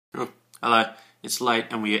Oh, hello, it's late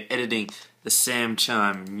and we are editing the Sam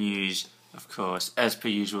Chime news, of course, as per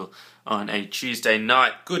usual, on a Tuesday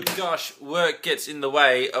night. Good gosh, work gets in the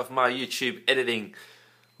way of my YouTube editing.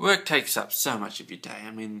 Work takes up so much of your day.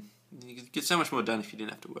 I mean, you could get so much more done if you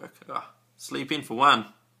didn't have to work. Oh, sleep in for one.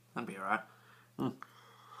 That'd be alright.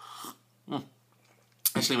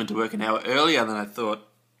 Actually went to work an hour earlier than I thought.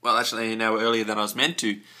 Well, actually an hour earlier than I was meant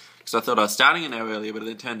to, because I thought I was starting an hour earlier, but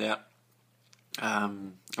it turned out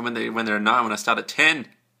when they're at 9, when I start at 10,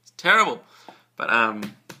 it's terrible. But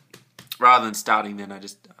rather than starting then,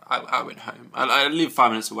 I went home. I live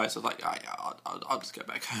 5 minutes away, so I was like, oh yeah, I'll just go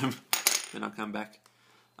back home. Then I'll come back.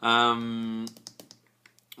 One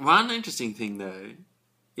interesting thing though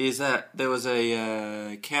is that there was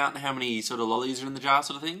a count how many sort of lollies are in the jar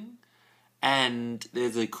sort of thing, and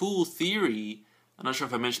there's a cool theory. I'm not sure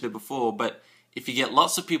if I mentioned it before, but if you get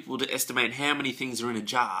lots of people to estimate how many things are in a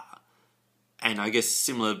jar, and I guess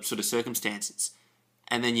similar sort of circumstances,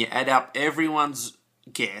 and then you add up everyone's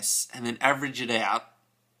guess and then average it out,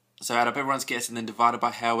 so add up everyone's guess and then divide it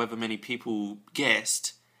by however many people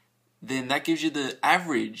guessed, then that gives you the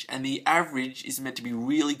average, and the average is meant to be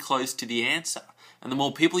really close to the answer. And the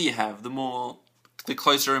more people you have, the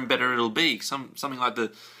closer and better it'll be. Something like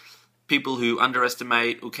the people who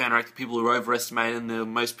underestimate will counteract the people who overestimate, and the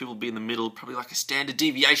most people will be in the middle, probably like a standard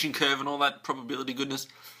deviation curve and all that probability goodness.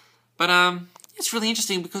 But it's really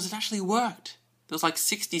interesting because it actually worked. There was like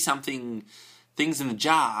 60-something things in the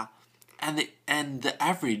jar, and the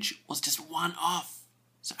average was just one off.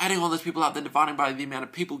 So adding all those people up, then dividing by the amount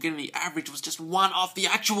of people, getting the average was just one off the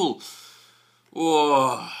actual.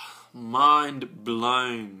 Oh, mind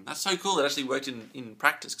blown. That's so cool. It actually worked in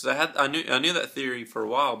practice, because I knew that theory for a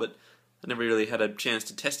while, but I never really had a chance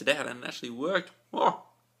to test it out, and it actually worked. Oh.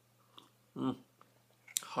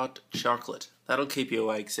 Hot chocolate. That'll keep you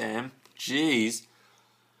awake, Sam. Jeez.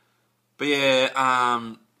 But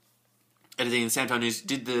yeah, editing Sam Chime News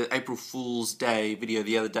did the April Fool's Day video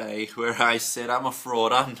the other day where I said I'm a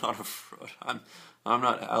fraud. I'm not a fraud. I'm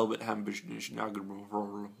not Albert Hambridge.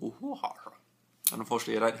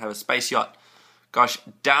 Unfortunately, I don't have a space yacht. Gosh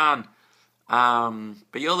darn.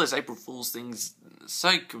 But yeah, all those April Fool's things,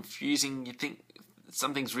 so confusing. You think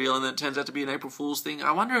something's real and then it turns out to be an April Fool's thing.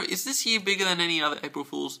 I wonder, is this year bigger than any other April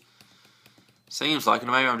Fool's? Seems like, and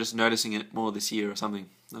maybe I'm just noticing it more this year or something.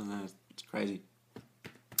 I don't know, it's crazy.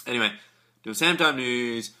 Anyway, doing Sam Chime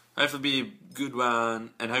News, hopefully be a good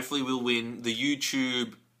one, and hopefully we'll win the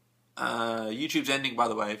YouTube. YouTube's ending, by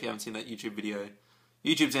the way, if you haven't seen that YouTube video.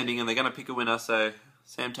 YouTube's ending and they're going to pick a winner, so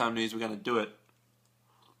Sam Chime News, we're going to do it.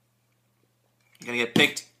 You're going to get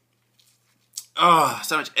picked. Oh,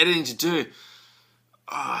 so much editing to do.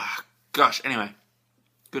 Oh, gosh, anyway.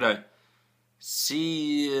 Good-o.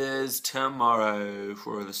 See you tomorrow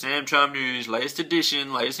for the Sam Chime News, latest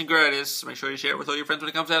edition, latest and greatest. Make sure you share it with all your friends when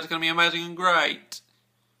it comes out. It's going to be amazing and great.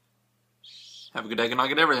 Have a good day, good night,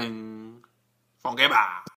 good everything. Forever.